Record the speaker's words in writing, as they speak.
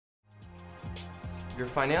Your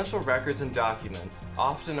financial records and documents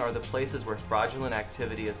often are the places where fraudulent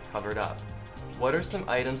activity is covered up. What are some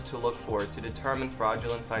items to look for to determine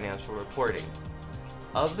fraudulent financial reporting?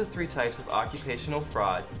 Of the three types of occupational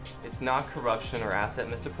fraud, it's not corruption or asset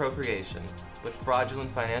misappropriation, but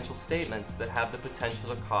fraudulent financial statements that have the potential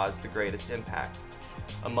to cause the greatest impact.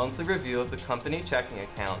 A monthly review of the company checking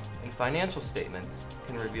account and financial statements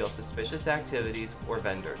can reveal suspicious activities or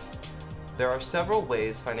vendors. There are several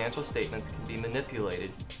ways financial statements can be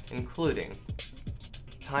manipulated, including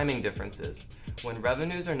timing differences, when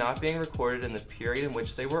revenues are not being recorded in the period in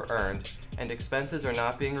which they were earned and expenses are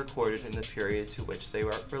not being recorded in the period to which they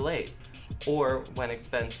relate, or when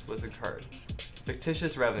expense was incurred.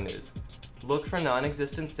 Fictitious revenues. Look for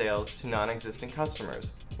non-existent sales to non-existent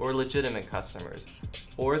customers or legitimate customers,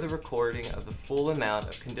 or the recording of the full amount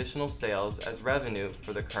of conditional sales as revenue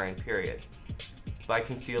for the current period, by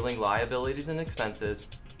concealing liabilities and expenses.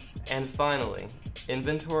 And finally,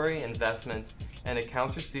 inventory, investments, and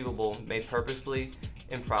accounts receivable made purposely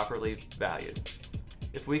improperly valued.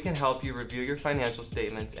 If we can help you review your financial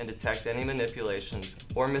statements and detect any manipulations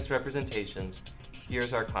or misrepresentations,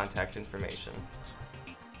 here's our contact information.